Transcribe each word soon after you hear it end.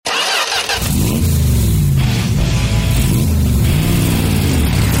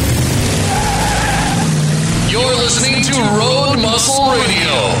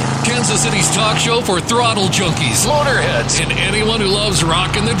Radio, Kansas City's talk show for throttle junkies, motorheads, and anyone who loves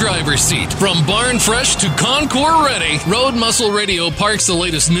rocking the driver's seat. From barn fresh to Concours ready, Road Muscle Radio parks the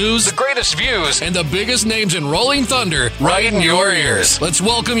latest news, the greatest views, and the biggest names in rolling thunder right in your ears. Let's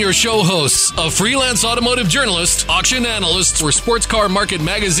welcome your show hosts, a freelance automotive journalist, auction analyst for Sports Car Market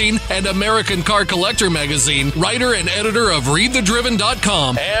Magazine and American Car Collector Magazine, writer and editor of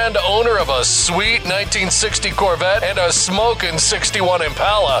ReadTheDriven.com, and owner of a sweet 1960 Corvette and a smoking 61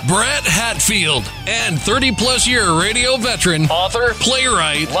 Impala, Brett Hatfield, and 30-plus year radio veteran, author,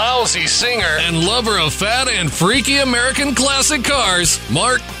 playwright, lousy singer, and lover of fat and freaky American classic cars,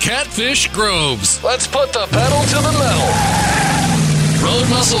 Mark Catfish Groves. Let's put the pedal to the metal. Road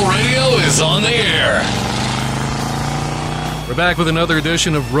Muscle Radio is on the air. We're back with another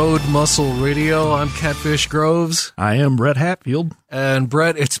edition of Road Muscle Radio. I'm Catfish Groves. I am Brett Hatfield. And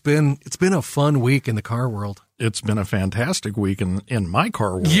Brett, it's been a fun week in the car world. It's been a fantastic week in my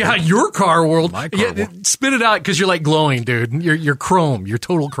car world. Yeah, your car world. My car world. Spit it out because you're like glowing, dude. You're chrome. You're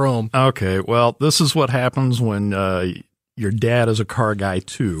total chrome. Okay, well, this is what happens when your dad is a car guy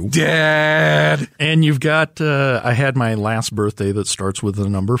too. Dad! And you've got, I had my last birthday that starts with the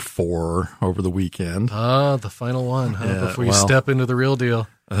number 4 over the weekend. Ah, the final one, huh? Yeah, Before you step into the real deal.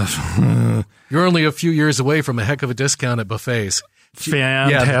 You're only a few years away from a heck of a discount at buffets.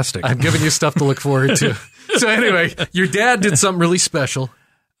 Fantastic. Yeah, I'm giving you stuff to look forward to. So anyway, your dad did something really special.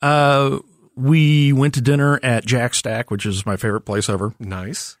 We went to dinner at Jack Stack, which is my favorite place ever.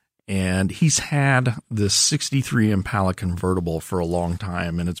 Nice. And he's had this 63 Impala convertible for a long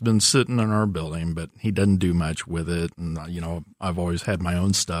time, and it's been sitting in our building, but he doesn't do much with it. And, I've always had my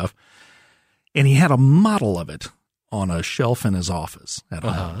own stuff. And he had a model of it on a shelf in his office at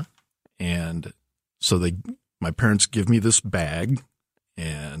home. And so my parents give me this bag,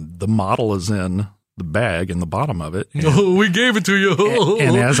 and the model is in the bag in the bottom of it. And, we gave it to you.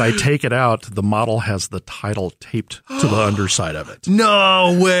 And as I take it out, the model has the title taped to the underside of it.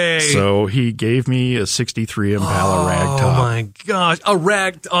 No way. So he gave me a 63 Impala ragtop. Oh my gosh. A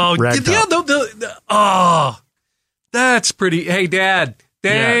ragtop. Ragtop. Yeah, that's pretty. Hey, Dad.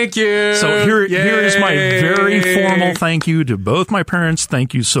 Thank you. So here is my very formal thank you to both my parents.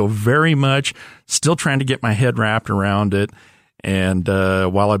 Thank you so very much. Still trying to get my head wrapped around it. And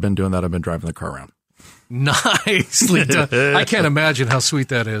while I've been doing that, I've been driving the car around. Nicely done. I can't imagine how sweet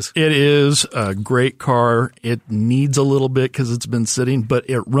that is. It is a great car. It needs a little bit because it's been sitting, but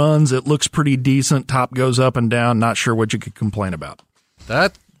it runs. It looks pretty decent. Top goes up and down. Not sure what you could complain about.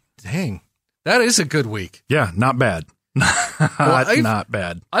 That is a good week. Yeah, not bad. Not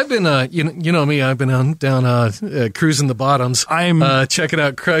bad. I've been, you know me. I've been down cruising the bottoms. I'm checking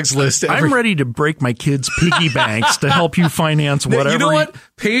out Craigslist. I'm ready to break my kids' piggy banks to help you finance whatever. You know what?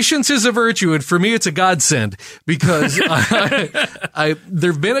 Patience is a virtue, and for me, it's a godsend because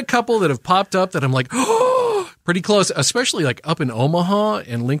there've been a couple that have popped up that I'm like, oh, pretty close, especially like up in Omaha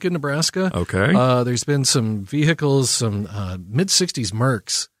and Lincoln, Nebraska. Okay. There's been some vehicles, some mid '60s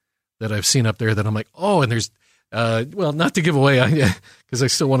Mercs that I've seen up there that I'm like, oh, and there's. Well, not to give away, because I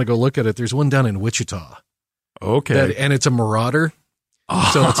still want to go look at it. There's one down in Wichita. Okay. And it's a Marauder.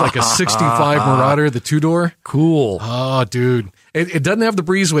 So it's like a 65 Marauder, the 2-door. Cool. Oh, dude. It doesn't have the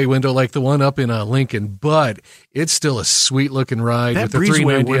breezeway window like the one up in Lincoln, but it's still a sweet-looking ride. That with the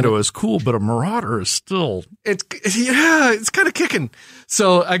breezeway window is cool, but a Marauder is still... It's kind of kicking.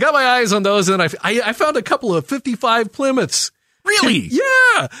 So I got my eyes on those, and I found a couple of 55 Plymouths. Really?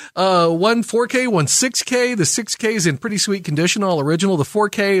 Yeah. One 4K, one 6K. The 6K is in pretty sweet condition, all original. The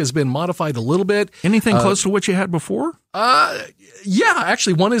 4K has been modified a little bit. Anything close to what you had before? Yeah,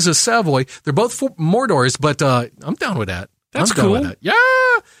 actually, one is a Savoy. They're both more doors, but I'm down with that. That's cool. Down with that.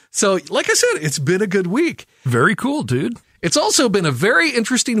 Yeah. So, like I said, it's been a good week. Very cool, dude. It's also been a very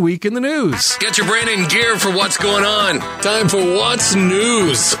interesting week in the news. Get your brain in gear for what's going on. Time for What's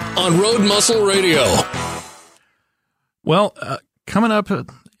News on Road Muscle Radio. Well, coming up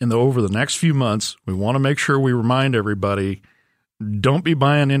over the next few months, we want to make sure we remind everybody, don't be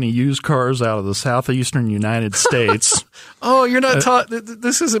buying any used cars out of the southeastern United States. Oh, you're not taught.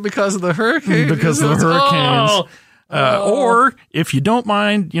 This isn't because of the hurricane. Because of the hurricanes. Or if you don't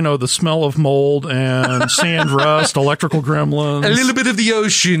mind, the smell of mold and sand rust, electrical gremlins. A little bit of the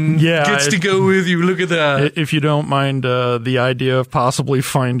ocean gets to go with you. Look at that. If you don't mind the idea of possibly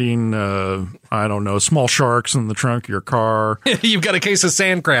finding, small sharks in the trunk of your car. You've got a case of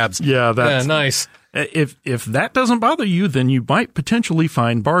sand crabs. Yeah, that's nice. If that doesn't bother you, then you might potentially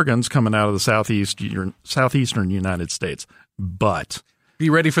find bargains coming out of the southeastern United States. But... be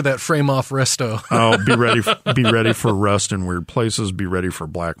ready for that frame-off resto. Be ready for rust in weird places. Be ready for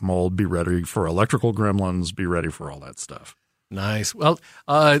black mold. Be ready for electrical gremlins. Be ready for all that stuff. Nice. Well,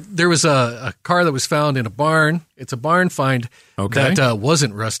 there was a car that was found in a barn. It's a barn find that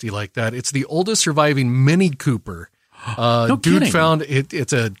wasn't rusty like that. It's the oldest surviving Mini Cooper. No Dude kidding. found it.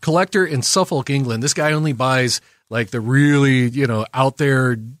 It's a collector in Suffolk, England. This guy only buys like the really, out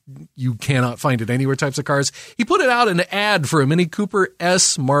there, you cannot find it anywhere types of cars. He put it out an ad for a Mini Cooper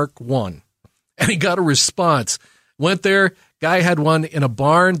S Mark I, and he got a response. Went there, guy had one in a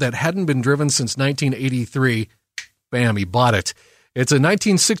barn that hadn't been driven since 1983. Bam, he bought it. It's a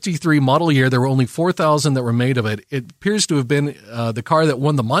 1963 model year. There were only 4,000 that were made of it. It appears to have been the car that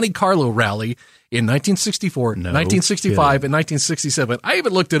won the Monte Carlo Rally in 1964, 1965, and 1967. I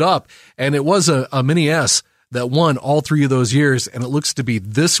even looked it up, and it was a Mini S that won all three of those years, and it looks to be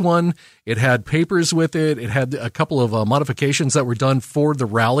this one. It had papers with it. It had a couple of modifications that were done for the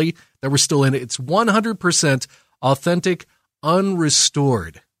rally that were still in it. It's 100% authentic,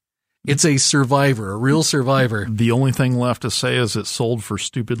 unrestored. It's a survivor, a real survivor. The only thing left to say is it sold for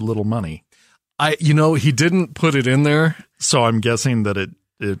stupid little money. He didn't put it in there. So I'm guessing that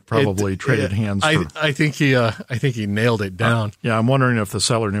it probably traded hands. I think he nailed it down. Yeah, I'm wondering if the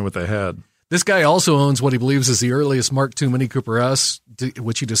seller knew what they had. This guy also owns what he believes is the earliest Mark II Mini Cooper S,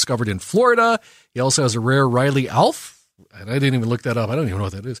 which he discovered in Florida. He also has a rare Riley Alf, and I didn't even look that up. I don't even know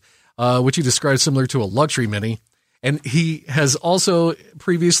what that is, which he describes similar to a luxury Mini. And he has also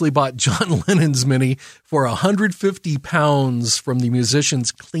previously bought John Lennon's Mini for 150 pounds from the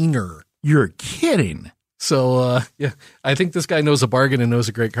musician's cleaner. You're kidding. So, I think this guy knows a bargain and knows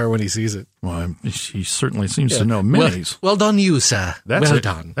a great car when he sees it. Well, he certainly seems to know minis. Well done you, sir. Well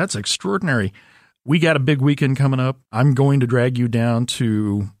done. That's extraordinary. We got a big weekend coming up. I'm going to drag you down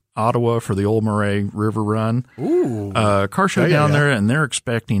to Ottawa for the Old Moray River Run. Ooh. Car show down there, and they're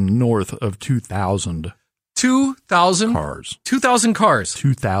expecting north of 2,000 2,000 cars. 2,000 cars.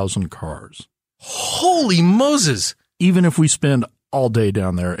 2,000 cars. Holy Moses. Even if we spend all day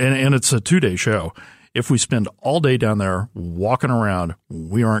down there, and it's a 2-day show, if we spend all day down there walking around,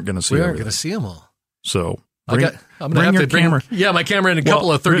 we aren't going to see We everything. aren't going to see them all. So I'm going to have to bring my camera and a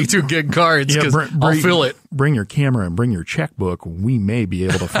couple of 32 gig cards because I'll fill it. Bring your camera and bring your checkbook. We may be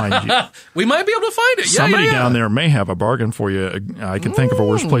able to find you. We might be able to find it. Somebody down there may have a bargain for you. I can think of a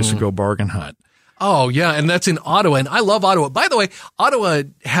worse place to go bargain hunt. Oh, yeah, and that's in Ottawa, and I love Ottawa. By the way, Ottawa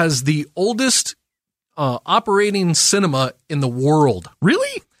has the oldest operating cinema in the world.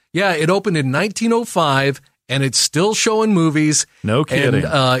 Really? Yeah, it opened in 1905, and it's still showing movies. No kidding.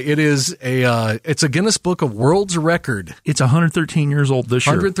 And it's a Guinness Book of World's Record. It's 113 years old this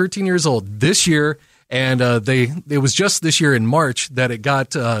year. 113 years old this year, and it was just this year in March that it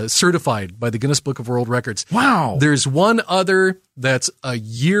got certified by the Guinness Book of World Records. Wow. There's one other that's a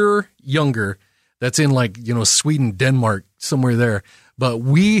year younger. That's in Sweden, Denmark, somewhere there. But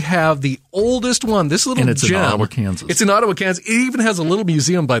we have the oldest one. This little and it's gem. in Ottawa, Kansas. It's in Ottawa, Kansas. It even has a little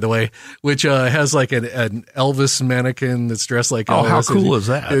museum, by the way, which has like an Elvis mannequin that's dressed like Elvis. Oh, how cool is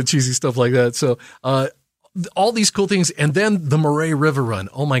that? Cheesy stuff like that. So all these cool things. And then the Moray River Run.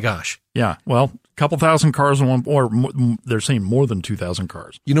 Oh, my gosh. Yeah. Well, a couple thousand cars in one, or they're saying more than 2,000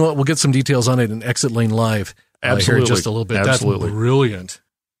 cars. You know what? We'll get some details on it in Exit Lane Live. Absolutely. Here in just a little bit. Absolutely. That's brilliant.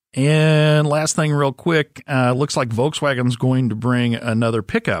 And last thing real quick, looks like Volkswagen's going to bring another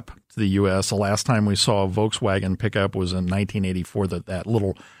pickup to the U.S. The last time we saw a Volkswagen pickup was in 1984, that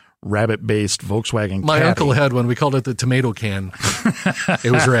little rabbit-based Volkswagen My Caddy. uncle had one. We called it the tomato can.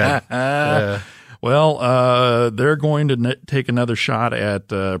 It was red. Yeah. Well, they're going to take another shot at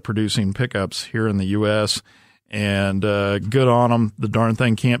producing pickups here in the U.S., and good on them. The darn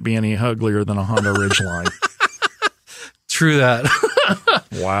thing can't be any uglier than a Honda Ridgeline. True that.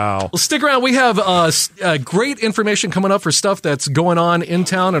 Wow. Well, stick around. We have great information coming up for stuff that's going on in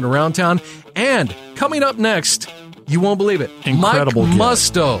town and around town. And coming up next, you won't believe it, Incredible Mike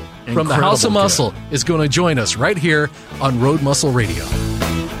guest. Musto from the House of Incredible Muscle is going to join us right here on Road Muscle Radio.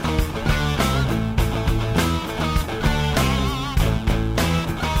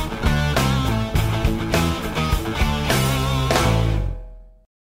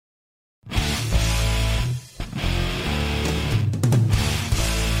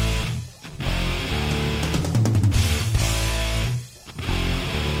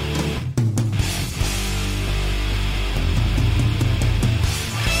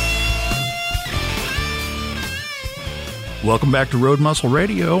 Welcome back to Road Muscle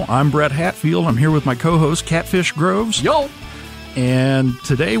Radio. I'm Brett Hatfield. I'm here with my co-host, Catfish Groves. Yo! And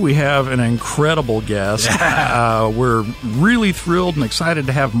today we have an incredible guest. We're really thrilled and excited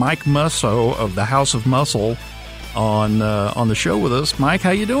to have Mike Musto of the House of Muscle on the show with us. Mike,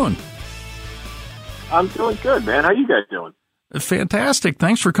 how you doing? I'm doing good, man. How you guys doing? Fantastic.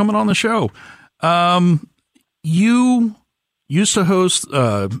 Thanks for coming on the show. You used to host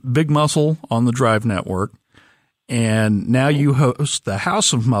Big Muscle on the Drive Network, and now you host the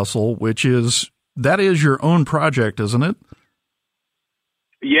House of Muscle, which is your own project, isn't it?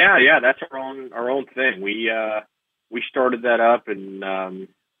 Yeah, that's our own thing. We started that up in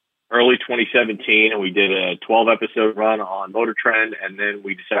early 2017, and we did a 12-episode run on Motor Trend, and then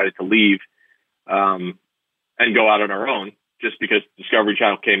we decided to leave and go out on our own, just because Discovery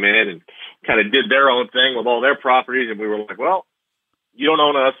Channel came in and kind of did their own thing with all their properties, and we were like, well, you don't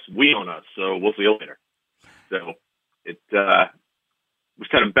own us, we own us, so we'll see you later. So it was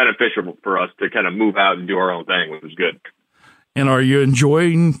kind of beneficial for us to kind of move out and do our own thing, which was good. And are you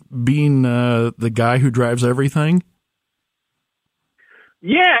enjoying being the guy who drives everything?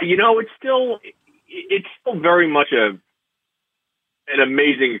 Yeah, it's still very much an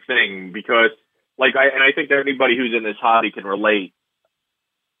amazing thing, because I think that anybody who's in this hobby can relate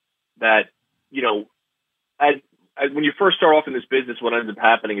that, as when you first start off in this business, what ends up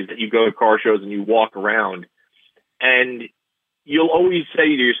happening is that you go to car shows and you walk around, and you'll always say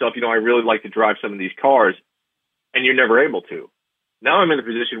to yourself, I really like to drive some of these cars, and you're never able to. Now I'm in a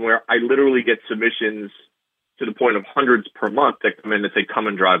position where I literally get submissions to the point of hundreds per month that come in and say, come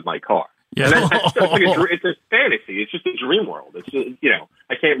and drive my car. Yeah. And that's like it's a fantasy. It's just a dream world. It's just,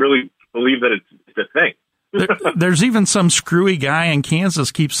 I can't really believe that it's a thing. There's even some screwy guy in Kansas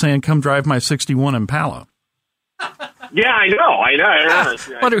keeps saying, come drive my 61 Impala. Yeah, I know.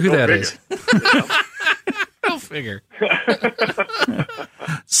 Wonder who that is. Go figure.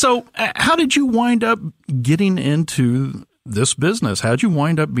 So how did you wind up getting into this business? How'd you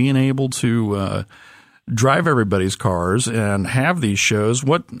wind up being able to drive everybody's cars and have these shows?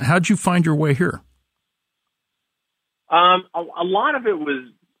 How'd you find your way here? A lot of it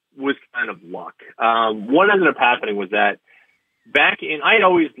was kind of luck. What ended up happening was that I had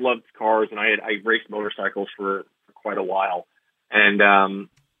always loved cars, and I raced motorcycles for quite a while. And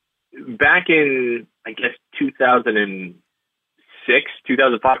back in, I guess, 2005,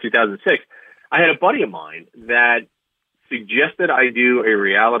 2006, I had a buddy of mine that suggested I do a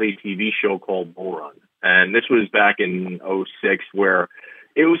reality TV show called Bull Run. And this was back in 2006, where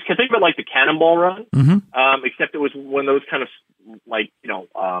it was, think of it like the Cannonball Run, except it was when those kind of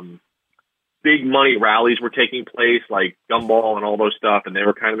big money rallies were taking place, like Gumball and all those stuff, and they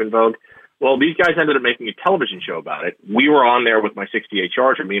were kind of in vogue. Well, these guys ended up making a television show about it. We were on there with my 68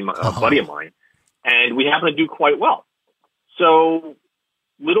 Charger, me and a buddy of mine, and we happened to do quite well. So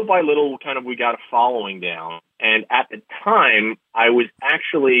little by little, kind of, we got a following down. And at the time, I was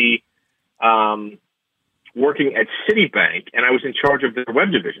actually working at Citibank, and I was in charge of their web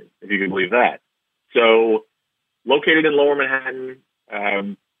division, if you can believe that. So located in Lower Manhattan,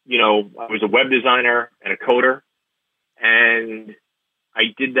 I was a web designer and a coder, and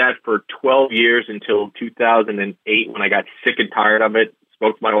I did that for 12 years until 2008, when I got sick and tired of it,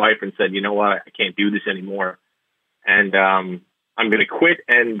 spoke to my wife and said, you know what, I can't do this anymore. And I'm going to quit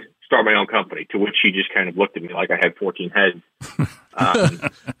and start my own company, to which she just kind of looked at me like I had 14 heads.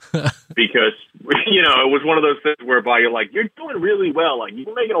 Because, it was one of those things whereby you're like, you're doing really well. Like,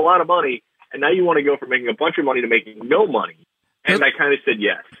 you're making a lot of money, and now you want to go from making a bunch of money to making no money. And I kind of said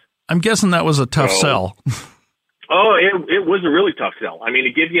yes. I'm guessing that was a tough sell. Oh, it was a really tough sell. I mean,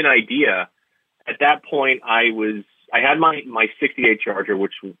 to give you an idea, at that point, I had my 68 Charger,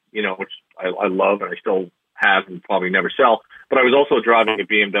 which I love and I still have and probably never sell, but I was also driving a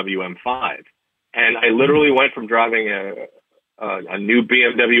BMW M5. And I literally went from driving a new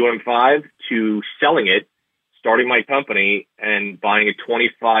BMW M5 to selling it, starting my company, and buying a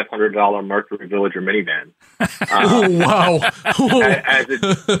 $2,500 Mercury Villager minivan. Wow.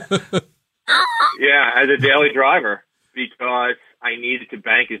 As a daily driver, because I needed to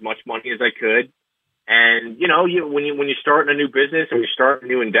bank as much money as I could. And, when you start in a new business and you start a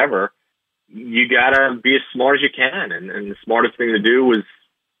new endeavor, you got to be as smart as you can. And the smartest thing to do was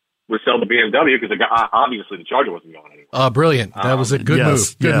sell the BMW, because obviously the Charger wasn't going anywhere. Oh, brilliant. That was a good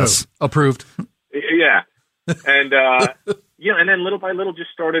move. Good move. Approved. Yeah. And, and then little by little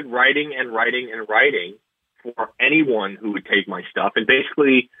just started writing for anyone who would take my stuff. And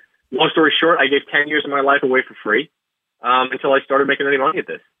basically, long story short, I gave 10 years of my life away for free until I started making any money at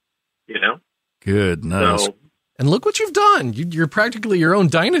this, Goodness. So, and look what you've done. You're practically your own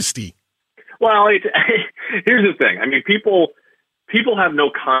dynasty. Well, here's the thing. I mean, people have no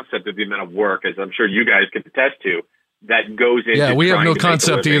concept of the amount of work, as I'm sure you guys can attest to, that goes into. Yeah, we have no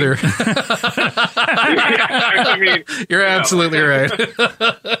concept either. I mean, you're absolutely right.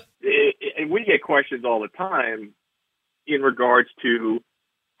 And we get questions all the time in regards to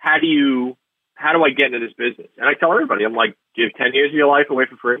how do I get into this business? And I tell everybody, I'm like, give 10 years of your life away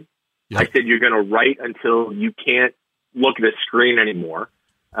for free. Yep. I said, you're going to write until you can't look at a screen anymore.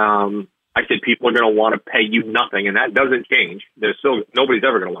 I said people are going to want to pay you nothing, and that doesn't change. There's still nobody's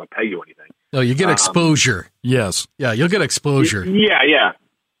ever going to want to pay you anything. No, you get exposure. Yes. Yeah, you'll get exposure. Yeah.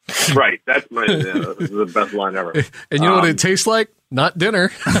 Right. That's the best line ever. And you know what it tastes like? Not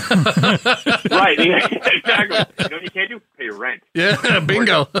dinner. Right. Yeah, exactly. You know what you can't do? Pay rent. Yeah,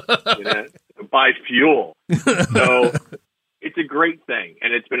 bingo. Buy fuel. So it's a great thing,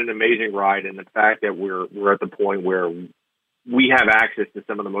 and it's been an amazing ride. And the fact that we're at the point where we have access to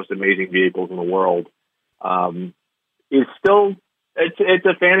some of the most amazing vehicles in the world is still it's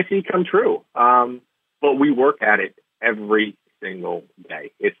a fantasy come true. But we work at it every single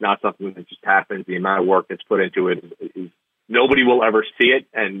day. It's not something that just happens. The amount of work that's put into it is nobody will ever see it,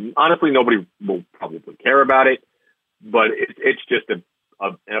 and honestly, nobody will probably care about it. But it's just a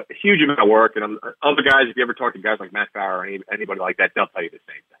huge amount of work. And other guys, if you ever talk to guys like Matt Farah or anybody like that, they'll tell you the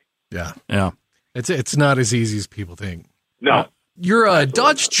same thing. Yeah. It's not as easy as people think. No, your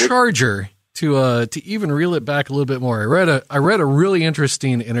Dodge Charger. To even reel it back a little bit more, I read a really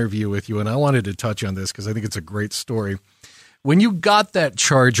interesting interview with you, and I wanted to touch on this because I think it's a great story. When you got that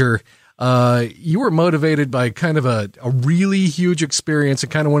Charger, you were motivated by kind of a really huge experience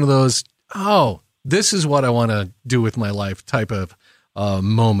and kind of one of those, this is what I want to do with my life type of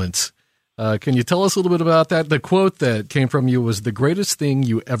moments. Can you tell us a little bit about that? The quote that came from you was the greatest thing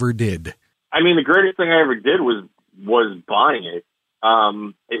you ever did. I mean, the greatest thing I ever did was buying it.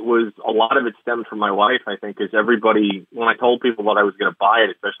 It was a lot of it stemmed from my wife, I think, because everybody, when I told people that I was going to buy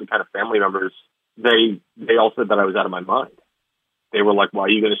it, especially kind of family members, they all said that I was out of my mind. They were like, why are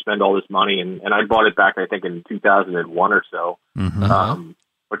you going to spend all this money? And I bought it back, I think, in 2001 or so,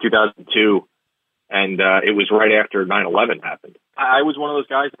 or 2002. And it was right after 9/11 happened. I was one of those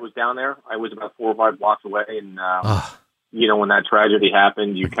guys that was down there. I was about 4 or 5 blocks away. And, when that tragedy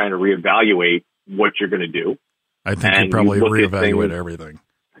happened, you kind of reevaluate what you're going to do. I think you probably reevaluate everything.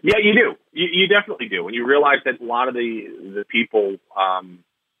 Yeah, you do. You definitely do. And you realize that a lot of the people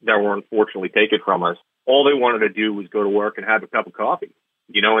that were unfortunately taken from us, all they wanted to do was go to work and have a cup of coffee,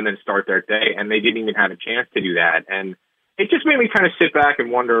 and then start their day. And they didn't even have a chance to do that. And it just made me kind of sit back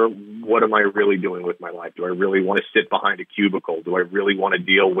and wonder, what am I really doing with my life? Do I really want to sit behind a cubicle? Do I really want to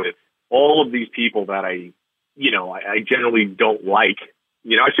deal with all of these people that I generally don't like?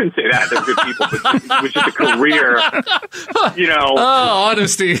 I shouldn't say that. They're good people, but it was just a career, Oh,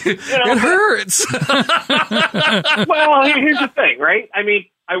 honesty. It hurts. Well, here's the thing, right? I mean,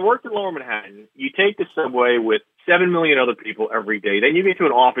 I worked in Lower Manhattan. You take the subway with 7 million other people every day. Then you get to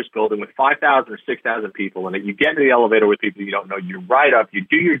an office building with 5,000 or 6,000 people in it. You get into the elevator with people you don't know. You ride up. You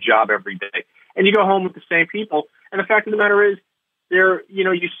do your job every day. And you go home with the same people. And the fact of the matter is,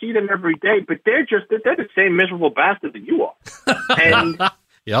 you see them every day, but they're the same miserable bastard that you are. And,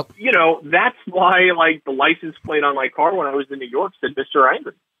 yep. That's why, the license plate on my car when I was in New York said Mr.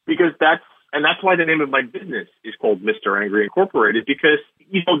 Angry, because that's why the name of my business is called Mr. Angry Incorporated, because,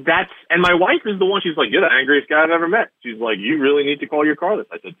 and my wife is the one, she's like, you're the angriest guy I've ever met. She's like, you really need to call your car this.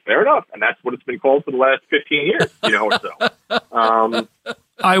 I said, fair enough. And that's what it's been called for the last 15 years, or so.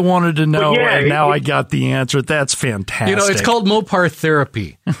 I wanted to know, and now I got the answer. That's fantastic. It's called Mopar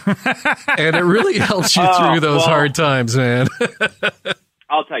therapy, and it really helps you through those hard times, man.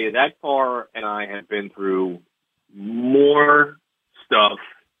 I'll tell you, that car and I have been through more stuff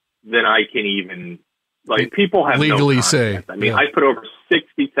than I can even, people have legally no say. I mean, I put over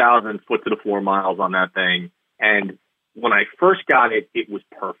 60,000 foot to the floor miles on that thing, and when I first got it, it was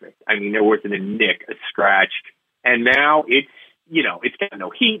perfect. I mean, there wasn't a nick, a scratch, and now it's got no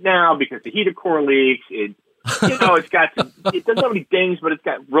heat now because the heater core leaks. It doesn't have any dings, but it's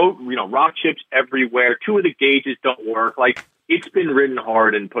got rock chips everywhere. 2 of the gauges don't work. It's been ridden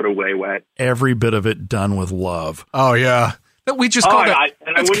hard and put away wet. Every bit of it done with love. Oh yeah. We just call that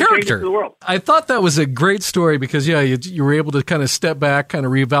it's character. I thought that was a great story because, you were able to kind of step back, kind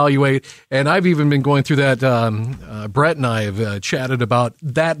of reevaluate. And I've even been going through that. Brett and I have chatted about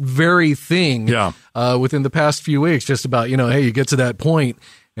that very thing within the past few weeks, just about, hey, you get to that point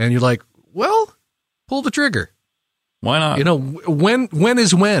and you're like, well, pull the trigger. Why not? When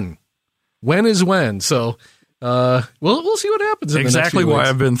is when? When is when? So we'll see what happens. Exactly why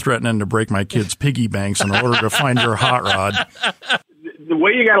I've been threatening to break my kids' piggy banks in order to find your hot rod. The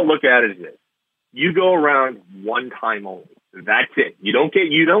way you got to look at it is this: you go around one time only. That's it. You don't get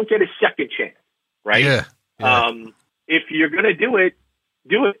a second chance, right? Yeah. If you're gonna do it,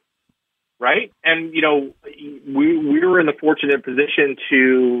 right? And we were in the fortunate position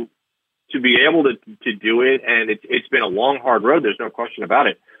to be able to do it, and it's been a long, hard road. There's no question about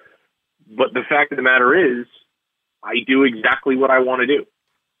it. But the fact of the matter is, I do exactly what I want to do.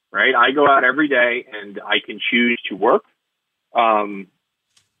 right? I go out every day and I can choose to work.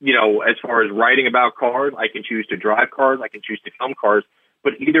 As far as writing about cars, I can choose to drive cars. I can choose to film cars.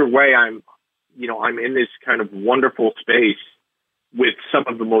 But either way, I'm in this kind of wonderful space with some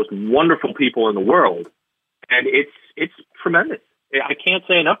of the most wonderful people in the world. And it's tremendous. I can't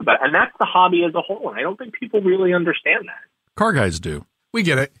say enough about it. And that's the hobby as a whole. And I don't think people really understand that. Car guys do. We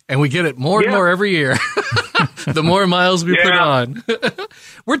get it. And we get it more and more every year. The more miles we put on.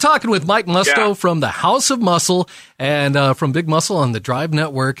 We're talking with Mike Musto from the House of Muscle and from Big Muscle on the Drive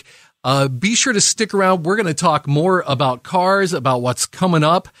Network. Be sure to stick around. We're going to talk more about cars, about what's coming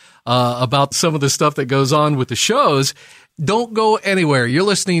up, about some of the stuff that goes on with the shows. Don't go anywhere. You're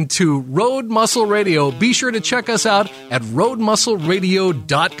listening to Road Muscle Radio. Be sure to check us out at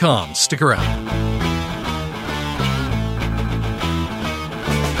roadmuscleradio.com. Stick around.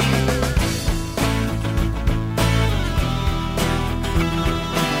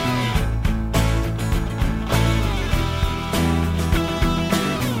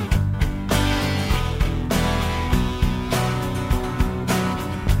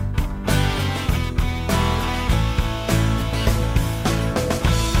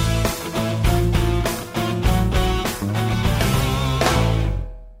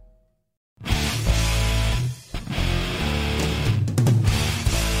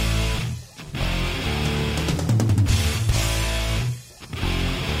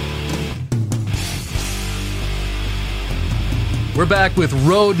 We're back with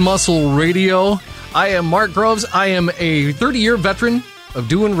Road Muscle Radio. I am Mark Groves. I am a 30-year veteran of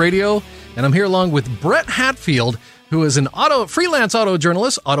doing radio, and I'm here along with Brett Hatfield, who is an freelance auto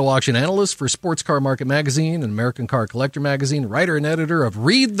journalist, auto auction analyst for Sports Car Market Magazine and American Car Collector Magazine, writer and editor of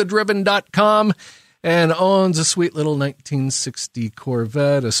ReadTheDriven.com, and owns a sweet little 1960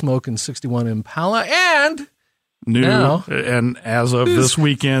 Corvette, a smoking 61 Impala, and and as of this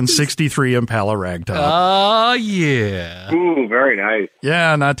weekend, 63 Impala Ragtop. Yeah. Ooh, very nice.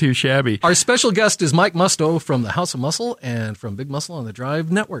 Yeah, not too shabby. Our special guest is Mike Musto from the House of Muscle and from Big Muscle on the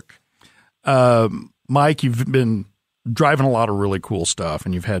Drive Network. Mike, you've been driving a lot of really cool stuff,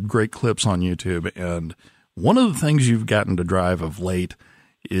 and you've had great clips on YouTube. And one of the things you've gotten to drive of late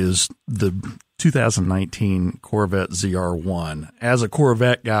is the 2019 Corvette ZR1. As a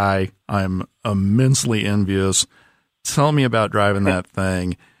Corvette guy, I'm immensely envious. Tell me about driving that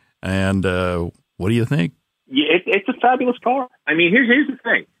thing, and what do you think? Yeah, it's a fabulous car. I mean, here's the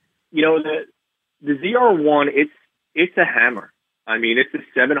thing. The ZR1, it's a hammer. I mean, it's a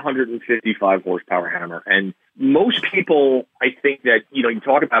 755 horsepower hammer, and most people, I think that you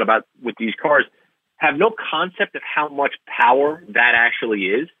talk about with these cars, have no concept of how much power that actually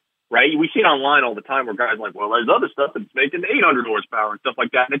is. Right? We see it online all the time where guys are like, well, there's other stuff that's making 800 horsepower and stuff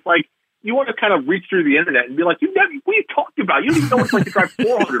like that. And it's like, you want to kind of reach through the internet and be like, what are you talking about? You don't even know what it's like to drive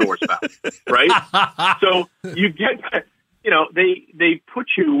 400 horsepower, right? So you get, they put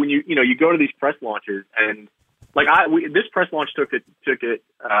you when you go to these press launches, and like this press launch took it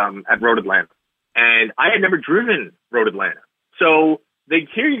at Road Atlanta, and I had never driven Road Atlanta. So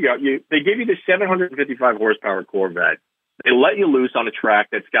here you go. They give you this 755 horsepower Corvette. They let you loose on a track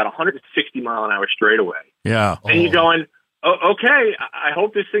that's got 160 mile an hour straightaway. Yeah. And you're going, okay, I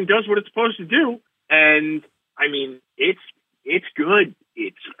hope this thing does what it's supposed to do. And I mean, it's good.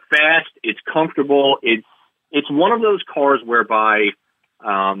 It's fast. It's comfortable. It's one of those cars whereby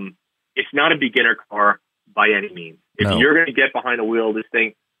it's not a beginner car by any means. If you're going to get behind the wheel of this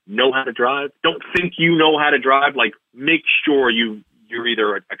thing, know how to drive. Don't think you know how to drive. Like, make sure you're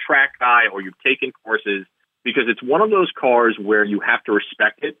either a track guy or you've taken courses. Because it's one of those cars where you have to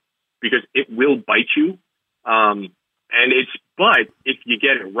respect it because it will bite you. But if you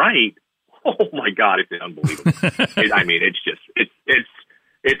get it right, oh my God, it's unbelievable.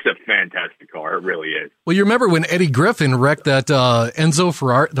 It's a fantastic car. It really is. Well, you remember when Eddie Griffin wrecked that the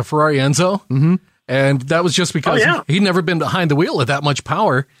Ferrari Enzo? Mm-hmm. And that was just because he'd never been behind the wheel at that much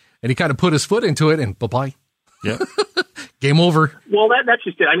power, and he kind of put his foot into it, and bye-bye. Yeah. Game over. Well, that's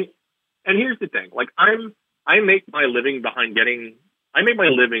just it. I mean, and here's the thing. Like, I make my living getting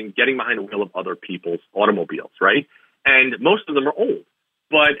behind the wheel of other people's automobiles, right? And most of them are old.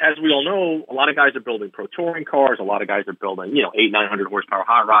 But as we all know, a lot of guys are building pro touring cars. A lot of guys are building, 800-900 horsepower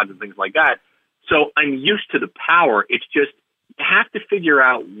hot rods and things like that. So I'm used to the power. It's just, you have to figure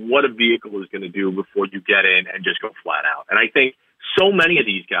out what a vehicle is going to do before you get in and just go flat out. And I think so many of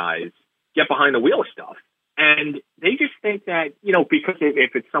these guys get behind the wheel of stuff, and they just think that, because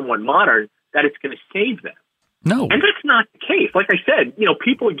if it's somewhat modern, that it's going to save them. No. And that's not the case. Like I said,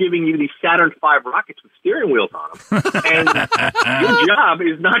 people are giving you these Saturn V rockets with steering wheels on them. And your job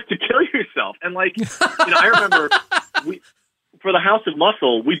is not to kill yourself. And I remember for the House of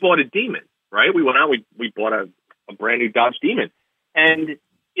Muscle, we bought a Demon, right? We went out, we bought a brand new Dodge Demon. And,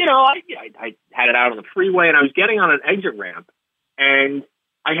 you know, I had it out on the freeway, and I was getting on an exit ramp, and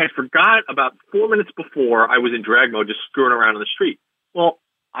I had forgot about 4 minutes before I was in drag mode, just screwing around on the street. Well,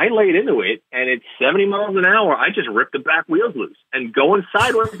 I laid into it, and at 70 miles an hour, I just ripped the back wheels loose. And going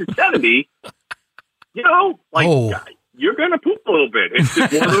sideways at 70, you know, like, you're going to poop a little bit. It's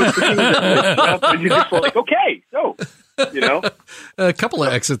just one of those things and you're just like, okay, so, you know. A couple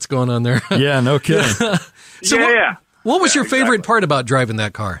of exits going on there. Yeah, no kidding. So what was your favorite part about driving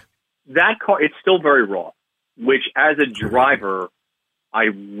that car? That car, it's still very raw, which as a driver, I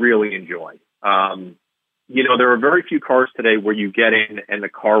really enjoy. You know, there are very few cars today where you get in and the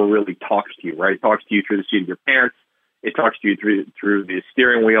car really talks to you, right? It talks to you through the seat of your pants. It talks to you through the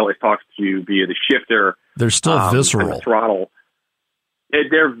steering wheel. It talks to you via the shifter. They're still visceral. And the throttle.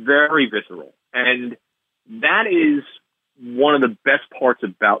 They're very visceral. And that is one of the best parts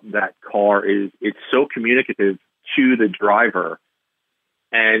about that car is it's so communicative to the driver.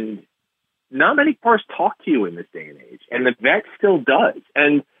 And not many cars talk to you in this day and age. And the Vet still does.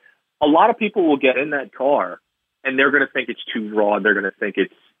 And a lot of people will get in that car and they're going to think it's too raw. They're going to think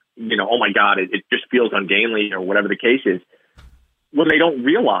it's, you know, oh my God, it just feels ungainly or whatever the case is. When they don't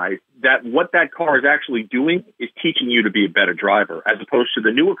realize that what that car is actually doing is teaching you to be a better driver, as opposed to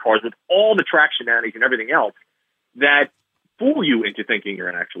the newer cars with all the traction shenanigans and everything else that fool you into thinking you're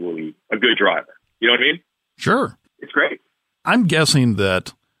actually a good driver. You know what I mean? Sure. It's great. I'm guessing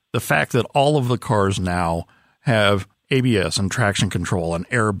that the fact that all of the cars now have ABS and traction control and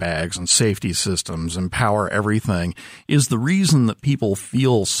airbags and safety systems and power everything is the reason that people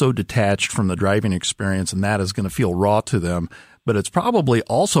feel so detached from the driving experience, and that is going to feel raw to them. But it's probably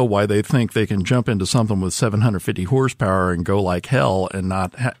also why they think they can jump into something with 750 horsepower and go like hell and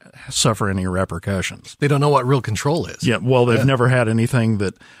not suffer any repercussions. They don't know what real control is. Yeah, well, they've never had anything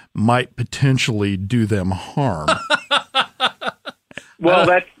that might potentially do them harm. Well,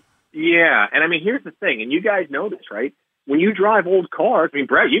 yeah. And I mean, here's the thing, and you guys know this, right? When you drive old cars, I mean,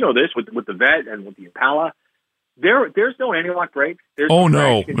 Brett, you know this with the Vet and with the Impala, there's no anti-lock brakes. There's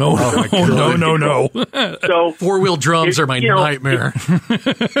no. So four-wheel drums are my nightmare.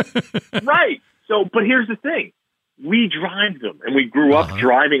 Right. So, but here's the thing. We drive them, and we grew up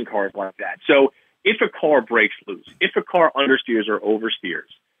driving cars like that. So if a car breaks loose, if a car understeers or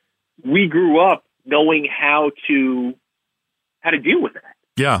oversteers, we grew up knowing how to deal with that.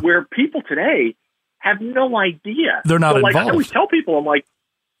 Yeah. Where people today have no idea. They're not involved. I always tell people, I'm like,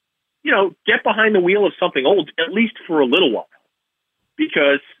 you know, get behind the wheel of something old, at least for a little while,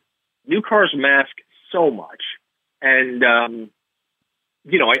 because new cars mask so much. And,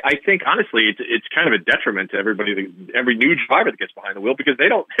 you know, I think honestly, it's kind of a detriment to everybody, every new driver that gets behind the wheel, because they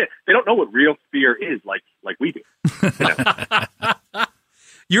don't know what real fear is like we do.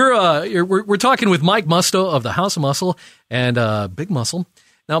 You know? We're talking with Mike Musto of the House of Muscle and Big Muscle.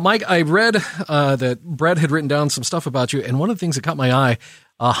 Now, Mike, I read that Brett had written down some stuff about you, and one of the things that caught my eye,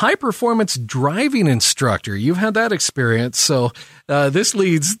 a high-performance driving instructor. You've had that experience, so this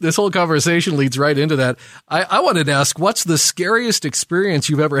whole conversation leads right into that. I wanted to ask, what's the scariest experience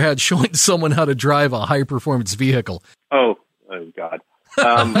you've ever had showing someone how to drive a high-performance vehicle? Oh God.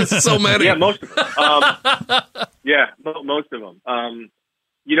 So many. Yeah, most of them. Most of them.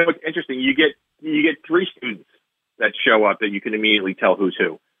 You know, it's interesting. You get three students that show up that you can immediately tell who's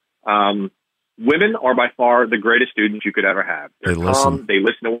who. Women are by far the greatest students you could ever have. They're calm, they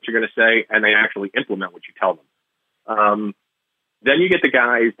listen to what you're going to say, and they actually implement what you tell them. Then you get the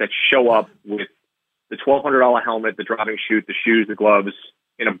guys that show up with the $1,200 helmet, the driving chute, the shoes, the gloves,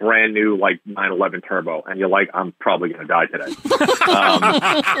 in a brand new, like, 911 Turbo. And you're like, I'm probably going to die today.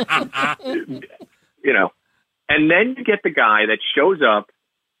 You know. And then you get the guy that shows up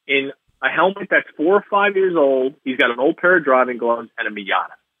in a helmet that's 4 or 5 years old. He's got an old pair of driving gloves and a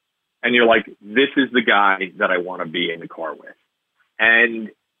Miata. And you're like, this is the guy that I want to be in the car with.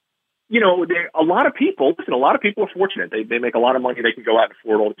 And, you know, a lot of people are fortunate. They make a lot of money. They can go out and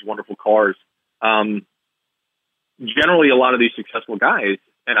afford all these wonderful cars. Generally, a lot of these successful guys,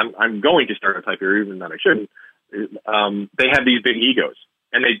 and I'm going to stereotype here, even though I shouldn't, they have these big egos,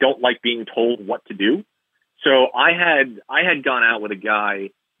 and they don't like being told what to do. So I had gone out with a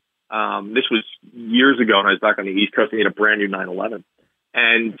guy. This was years ago, and I was back on the East Coast, and he had a brand new 911,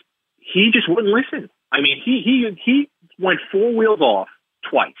 and he just wouldn't listen. I mean, he went 4 wheels off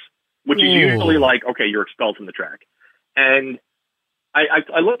twice, which is usually like, okay, you're expelled from the track. And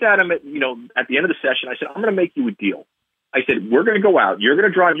I looked at him at the end of the session. I said, I'm going to make you a deal. I said, we're going to go out. You're going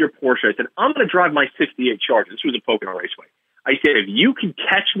to drive your Porsche. I said, I'm going to drive my 68 Charger. This was a Pocono Raceway. I said, if you can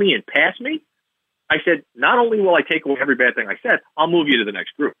catch me and pass me, I said, not only will I take away every bad thing I said, I'll move you to the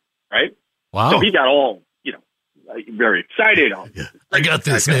next group, right? Wow. So he got all, very excited. I got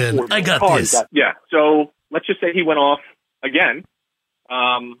this, man. I got this. Yeah. So let's just say he went off again,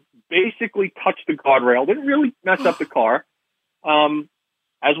 basically touched the guardrail, didn't really mess up the car.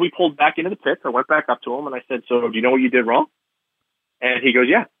 As we pulled back into the pits, I went back up to him and I said, so do you know what you did wrong? And he goes,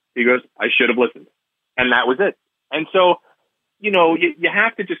 yeah. He goes, I should have listened. And that was it. And so, you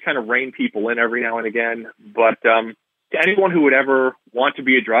have to just kind of rein people in every now and again. But to anyone who would ever want to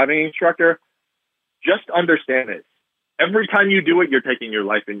be a driving instructor, just understand this. Every time you do it, you're taking your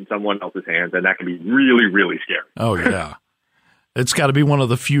life in someone else's hands, and that can be really, really scary. Oh, yeah. It's got to be one of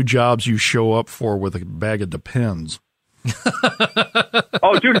the few jobs you show up for with a bag of Depends.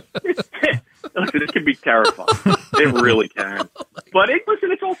 Oh, dude, listen, it can be terrifying. It really can. But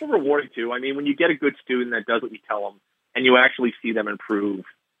it's also rewarding, too. I mean, when you get a good student that does what you tell them and you actually see them improve,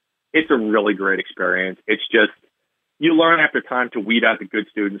 it's a really great experience. It's just, you learn after time to weed out the good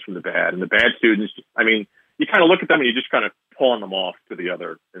students from the bad. And the bad students, I mean, you kind of look at them and you just kind of pawn them off to the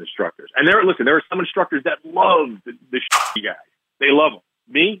other instructors. And there are some instructors that love the shitty guys. They love them.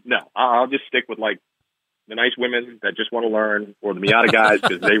 Me? No. I'll just stick with like the nice women that just want to learn, or the Miata guys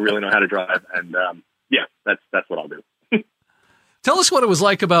because they really know how to drive. And yeah, that's what I'll do. Tell us what it was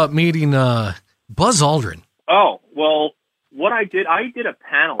like about meeting Buzz Aldrin. Oh, well, what I did a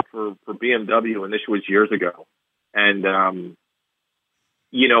panel for BMW, and this was years ago. And,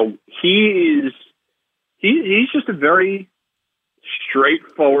 he's just a very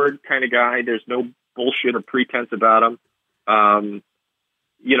straightforward kind of guy. There's no bullshit or pretense about him.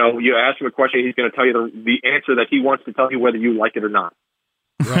 You ask him a question, he's going to tell you the answer that he wants to tell you, whether you like it or not.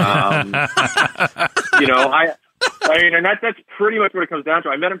 And that's pretty much what it comes down to.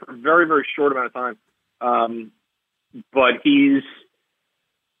 I met him for a very, very short amount of time. But he's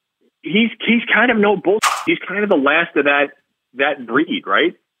kind of no bullshit. He's kind of the last of that breed,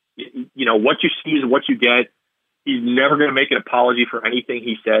 right? What you see is what you get. He's never going to make an apology for anything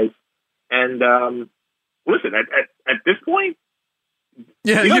he says. And listen, at this point,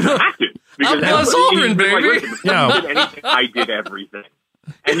 yeah, you don't have to. I'm Buzz Aldrin, baby. I did anything, I did everything,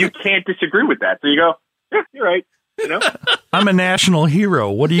 and you can't disagree with that. So you go, yeah, you're right. I'm a national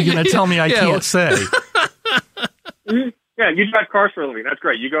hero. What are you going to tell me I can't say? Yeah, you drive cars for a living. That's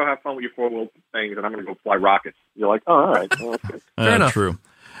great. You go have fun with your four-wheel things, and I'm going to go fly rockets. You're like, oh, all right. Well, that's good. Fair enough. True.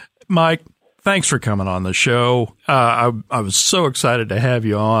 Mike, thanks for coming on the show. I was so excited to have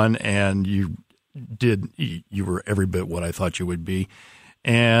you on, and you were every bit what I thought you would be.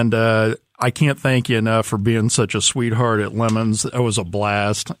 And I can't thank you enough for being such a sweetheart at Lemons. It was a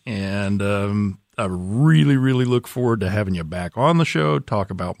blast, and I really, really look forward to having you back on the show,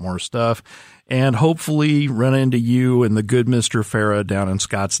 talk about more stuff, and hopefully run into you and the good Mr. Farah down in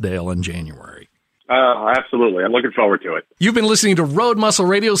Scottsdale in January. Absolutely. I'm looking forward to it. You've been listening to Road Muscle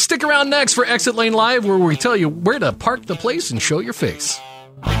Radio. Stick around next for Exit Lane Live, where we tell you where to park the place and show your face.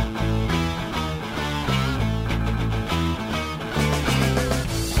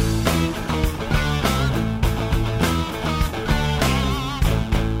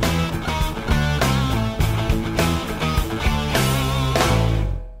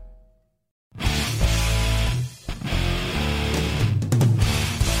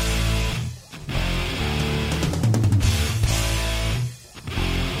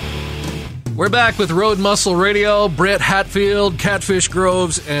 We're back with Road Muscle Radio. Brett Hatfield, Catfish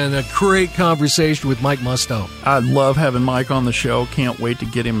Groves, and a great conversation with Mike Musto. I love having Mike on the show. Can't wait to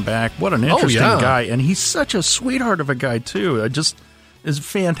get him back. What an interesting guy. And he's such a sweetheart of a guy, too. It just is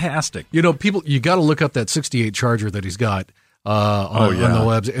fantastic. People, you got to look up that 68 Charger that he's got on the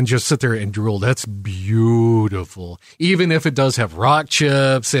webs and just sit there and drool. That's beautiful. Even if it does have rock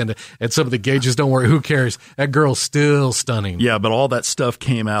chips and some of the gauges don't work, who cares? That girl's still stunning. Yeah, but all that stuff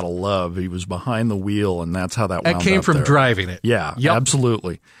came out of love. He was behind the wheel, and that's how that wound up. That came from there. Driving it. Yeah, yep.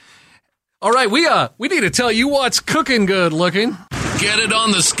 Absolutely. All right, we need to tell you what's cooking good looking. Get it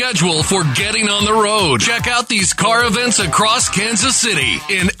on the schedule for getting on the road. Check out these car events across Kansas City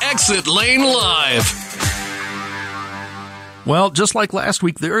in Exit Lane Live. Well, just like last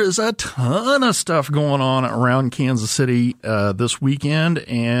week, there is a ton of stuff going on around Kansas City this weekend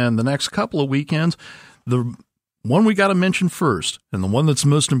and the next couple of weekends. The one we got to mention first, and the one that's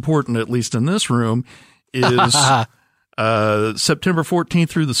most important, at least in this room, is September 14th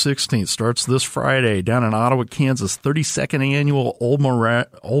through the 16th. Starts this Friday down in Ottawa, Kansas. 32nd annual Old Marais.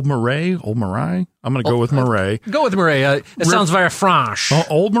 I'm going to go with Marais. Go with Marais. It sounds very French.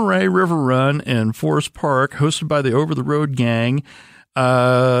 Old Marais River Run in Forest Park, hosted by the Over the Road Gang.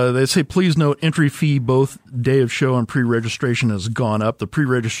 They say, please note, entry fee both day of show and pre-registration has gone up. The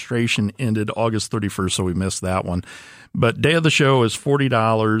pre-registration ended August 31st, so we missed that one. But day of the show is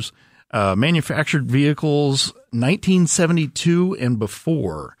 $40. Manufactured vehicles, 1972 and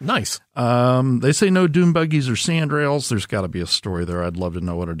before. Nice. They say no dune buggies or sand rails. There's got to be a story there. I'd love to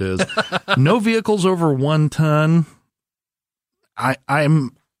know what it is. No vehicles over 1 ton.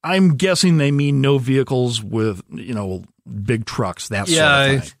 I'm guessing they mean no vehicles with, big trucks, that sort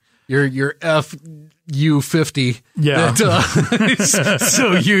of thing. Your FU50. Yeah. That,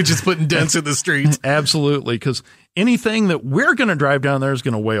 so huge it's putting dents in the streets. Absolutely, because anything that we're going to drive down there is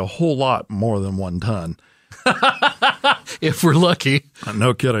going to weigh a whole lot more than 1 ton. If we're lucky.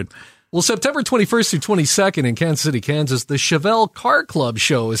 No kidding. Well, September 21st through 22nd in Kansas City, Kansas, the Chevelle Car Club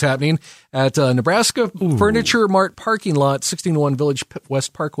show is happening at Nebraska Furniture Mart parking lot, 1601 Village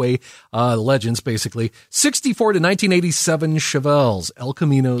West Parkway. Legends, basically. 64 to 1987 Chevelles, El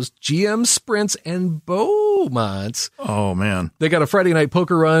Caminos, GM Sprints, and Beaumonts. Oh, man. They got a Friday night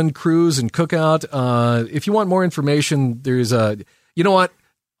poker run, cruise, and cookout. If you want more information, there's you know what?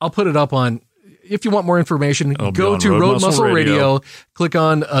 I'll put it up on... If you want more information, go to Road Muscle Radio, click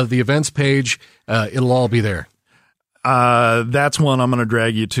on the events page. It'll all be there. That's one I'm going to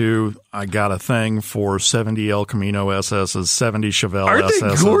drag you to. I got a thing for 70 El Camino SS's, 70 Chevelle Aren't SS's.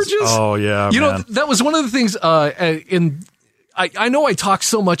 Aren't they gorgeous? Oh, yeah, man. That was one of the things I know I talk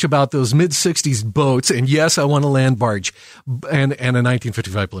so much about those mid-60s boats, and yes, I want a land barge and a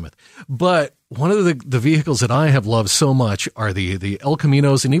 1955 Plymouth. But one of the vehicles that I have loved so much are the El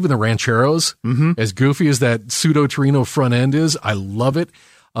Caminos and even the Rancheros. Mm-hmm. As goofy as that pseudo-Torino front end is, I love it.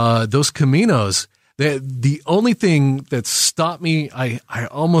 Those Caminos, the only thing that stopped me, I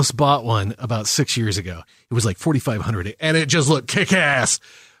almost bought one about 6 years ago. It was like $4,500, and it just looked kick-ass.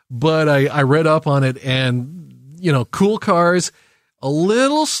 But I read up on it, and cool cars, a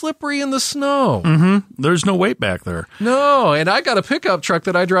little slippery in the snow. Mm-hmm. There's no weight back there. No, and I got a pickup truck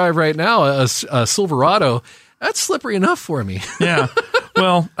that I drive right now, a Silverado. That's slippery enough for me. Yeah.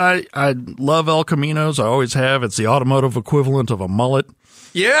 Well, I love El Caminos. I always have. It's the automotive equivalent of a mullet.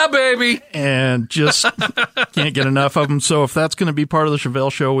 Yeah, baby. And just can't get enough of them. So if that's going to be part of the Chevelle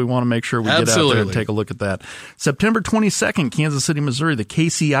show, we want to make sure we get out there and take a look at that. September 22nd, Kansas City, Missouri, the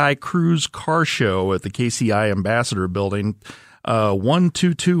KCI Cruise Car Show at the KCI Ambassador Building,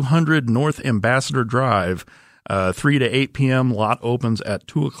 12200 North Ambassador Drive, 3 to 8 p.m. Lot opens at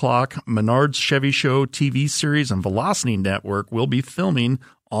 2 o'clock. Menards Chevy Show TV series and Velocity Network will be filming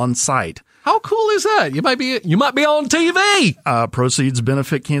on site. How cool is that? You might be on TV. Proceeds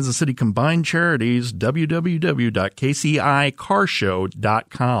benefit Kansas City Combined Charities,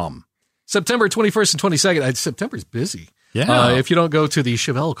 www.kcicarshow.com. September 21st and 22nd. September's busy. Yeah. If you don't go to the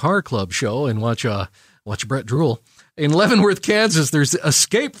Chevelle Car Club show and watch Brett drool. In Leavenworth, Kansas, there's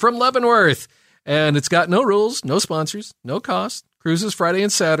Escape from Leavenworth. And it's got no rules, no sponsors, no cost. Cruises Friday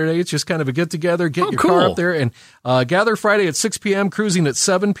and Saturday. It's just kind of a get-together. Get your car up there and gather Friday at 6 p.m., cruising at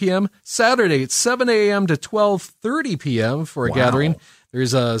 7 p.m. Saturday at 7 a.m. to 12:30 p.m. for a gathering.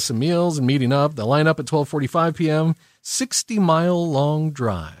 There's some meals and meeting up. They'll line up at 12:45 p.m. 60-mile-long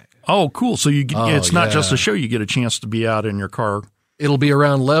drive. Oh, cool. So it's not just a show. You get a chance to be out in your car. It'll be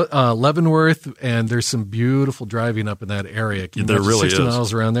around Leavenworth, and there's some beautiful driving up in that area. There really 60 is.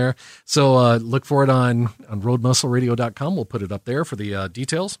 miles around there. So look for it on roadmuscleradio.com. We'll put it up there for the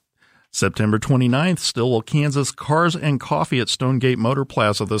details. September 29th, Stillwell, Kansas, Cars and Coffee at Stonegate Motor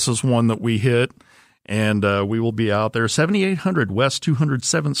Plaza. This is one that we hit, and we will be out there, 7800 West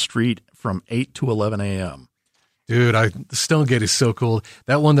 207th Street from 8 to 11 a.m. Dude, the Stonegate is so cool.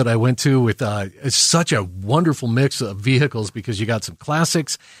 That one that I went to with it's such a wonderful mix of vehicles because you got some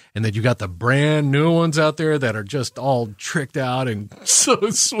classics and then you got the brand new ones out there that are just all tricked out and so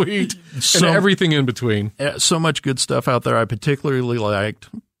sweet and everything in between. So much good stuff out there. I particularly liked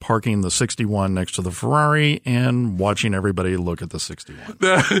parking the 61 next to the Ferrari and watching everybody look at the 61.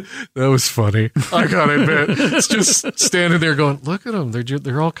 That was funny. I gotta admit, it's just standing there going, "Look at them!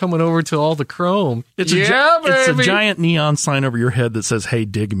 They're all coming over to all the chrome." It's a giant neon sign over your head that says, "Hey,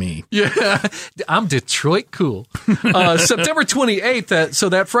 dig me." Yeah, I'm Detroit cool. September 28th. So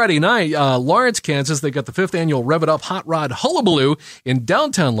that Friday night, Lawrence, Kansas, they got the 5th annual Rev It Up Hot Rod Hullabaloo in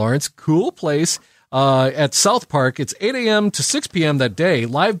downtown Lawrence. Cool place. At South Park, it's 8 a.m. to 6 p.m. that day.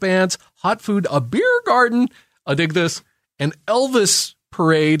 Live bands, hot food, a beer garden, I dig this, an Elvis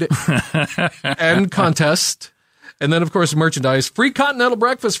parade and contest. And then, of course, merchandise. Free continental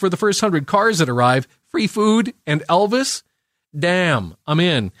breakfast for the first 100 cars that arrive. Free food and Elvis. damn, I'm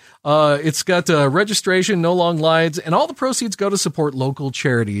in. It's got registration, no long lines, and all the proceeds go to support local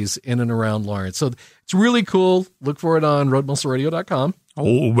charities in and around Lawrence. So it's really cool. Look for it on roadmuscleradio.com.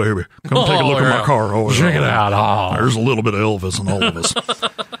 Oh, baby. Come take a look at my car. Oh, check it out. Oh. There's a little bit of Elvis in all of us.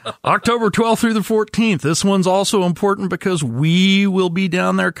 October 12th through the 14th. This one's also important because we will be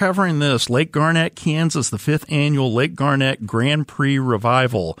down there covering this. Lake Garnett, Kansas, the 5th annual Lake Garnett Grand Prix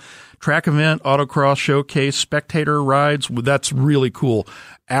Revival. Track event, autocross showcase, spectator rides. That's really cool.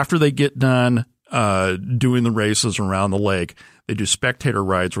 After they get done doing the races around the lake, they do spectator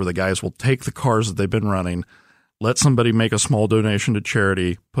rides where the guys will take the cars that they've been running, let somebody make a small donation to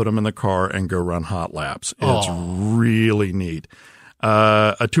charity, put them in the car, and go run hot laps. It's really neat.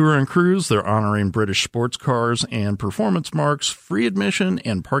 A tour and cruise. They're honoring British sports cars and performance marks, free admission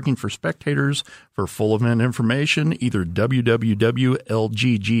and parking for spectators. For full event information, either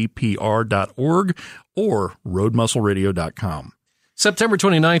www.lggpr.org or roadmuscleradio.com. September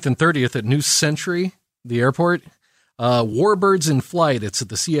 29th and 30th at New Century, the airport. Warbirds in Flight. It's at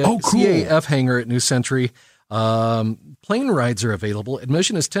the CAF hangar at New Century. Plane rides are available.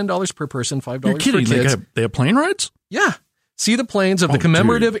 Admission is $10 per person, $5 You're kidding. for kids. They have plane rides? Yeah. See the planes of the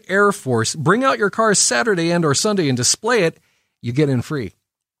commemorative Air Force. Bring out your car Saturday and or Sunday and display it. You get in free.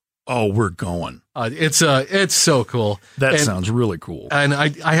 Oh, we're going. It's so cool. That sounds really cool. And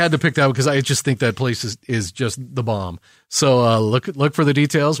I had to pick that because I just think that place is just the bomb. So look for the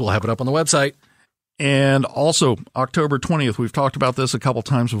details. We'll have it up on the website. And also, October 20th, we've talked about this a couple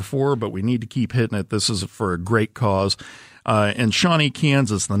times before, but we need to keep hitting it. This is for a great cause. In Shawnee,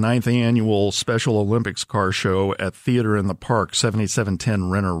 Kansas, the 9th annual Special Olympics Car Show at Theater in the Park,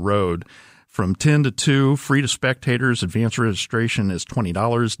 7710 Renner Road. From 10 to 2, free to spectators. Advance registration is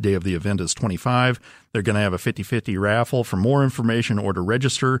 $20. Day of the event is $25. They're going to have a 50-50 raffle. For more information or to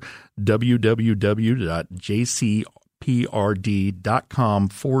register,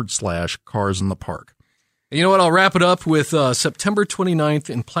 www.jcprd.com/cars in the park. And you know what? I'll wrap it up with September 29th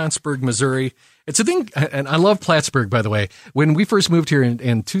in Plattsburgh, Missouri. It's a thing, and I love Plattsburgh, by the way. When we first moved here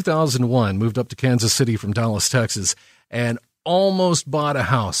in 2001, moved up to Kansas City from Dallas, Texas, and almost bought a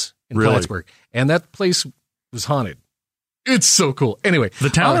house in Plattsburgh. And that place was haunted. It's so cool. Anyway. The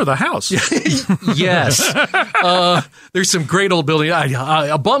town or the house? Yes. There's some great old building.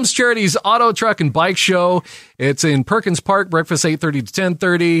 A Bums Charities Auto, Truck, and Bike Show. It's in Perkins Park, breakfast 8:30 to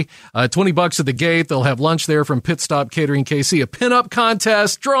 10:30. $20 at the gate. They'll have lunch there from Pit Stop Catering KC. A pinup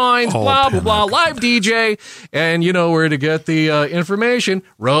contest, drawings, blah, blah, blah, live DJ. And you know where to get the information.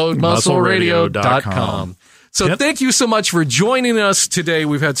 roadmuscleradio.com. So Thank you so much for joining us today.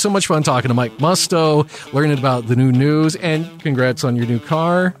 We've had so much fun talking to Mike Musto, learning about the new news, and congrats on your new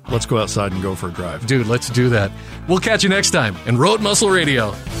car. Let's go outside and go for a drive. Dude, let's do that. We'll catch you next time in Road Muscle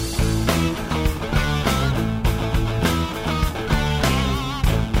Radio.